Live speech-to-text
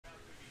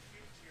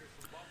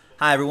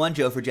Hi everyone,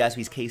 Joe for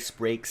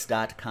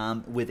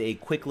jaspyscasebreaks.com with a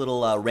quick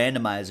little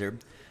randomizer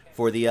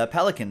for the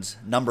Pelicans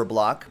number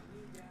block,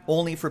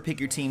 only for Pick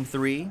Your Team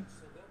 3,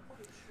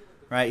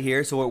 right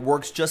here. So it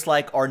works just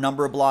like our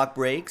number block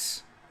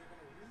breaks,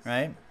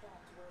 right?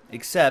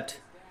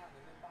 Except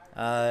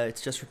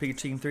it's just for Pick Your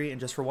Team 3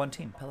 and just for one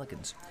team,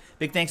 Pelicans.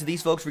 Big thanks to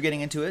these folks for getting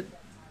into it.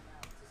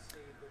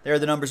 There are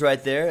the numbers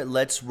right there.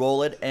 Let's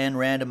roll it and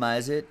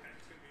randomize it.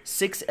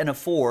 6 and a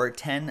 4,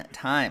 10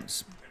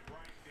 times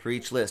for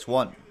each list.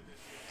 1,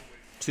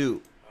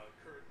 2,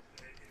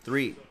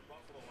 3,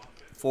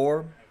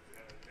 4,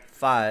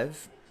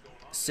 5,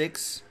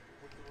 6,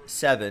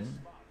 7,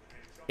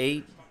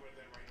 8,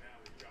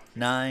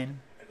 9,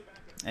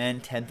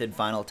 and 10th and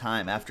final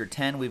time. After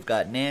 10, we've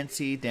got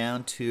Nancy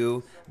down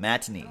to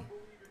Matinee.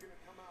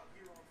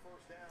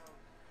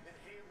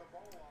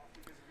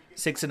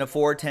 6 and a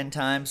 4, 10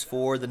 times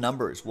for the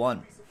numbers.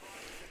 1,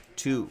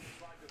 2,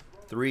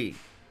 3,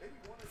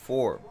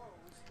 4,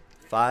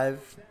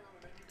 5,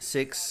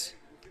 6,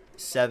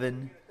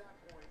 7,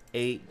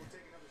 8,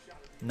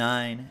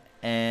 9,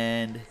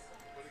 and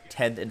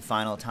 10th and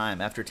final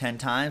time. After 10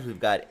 times, we've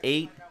got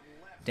 8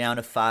 down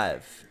to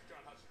 5.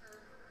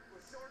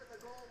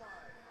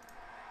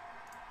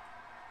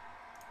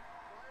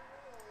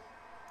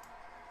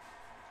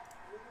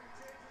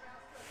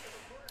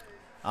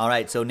 All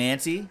right, so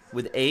Nancy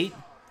with 8,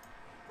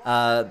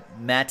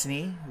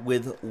 Matinee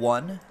with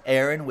 1,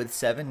 Aaron with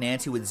 7,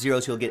 Nancy with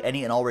 0, so you'll get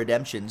any and all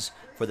redemptions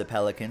for the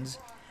Pelicans.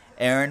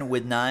 Aaron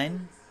with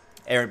 9,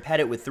 Aaron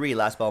Pettit with 3,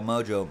 Last Ball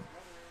Mojo.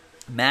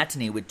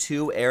 Matinee with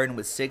 2, Aaron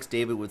with 6,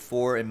 David with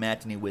 4, and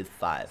Matinee with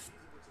 5.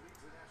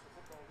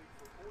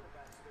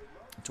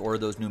 Let's order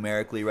those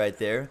numerically right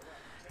there.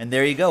 And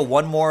there you go.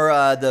 One more,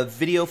 the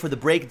video for the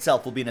break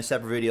itself will be in a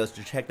separate video,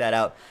 so check that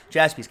out,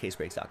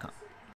 jaspyscasebreaks.com.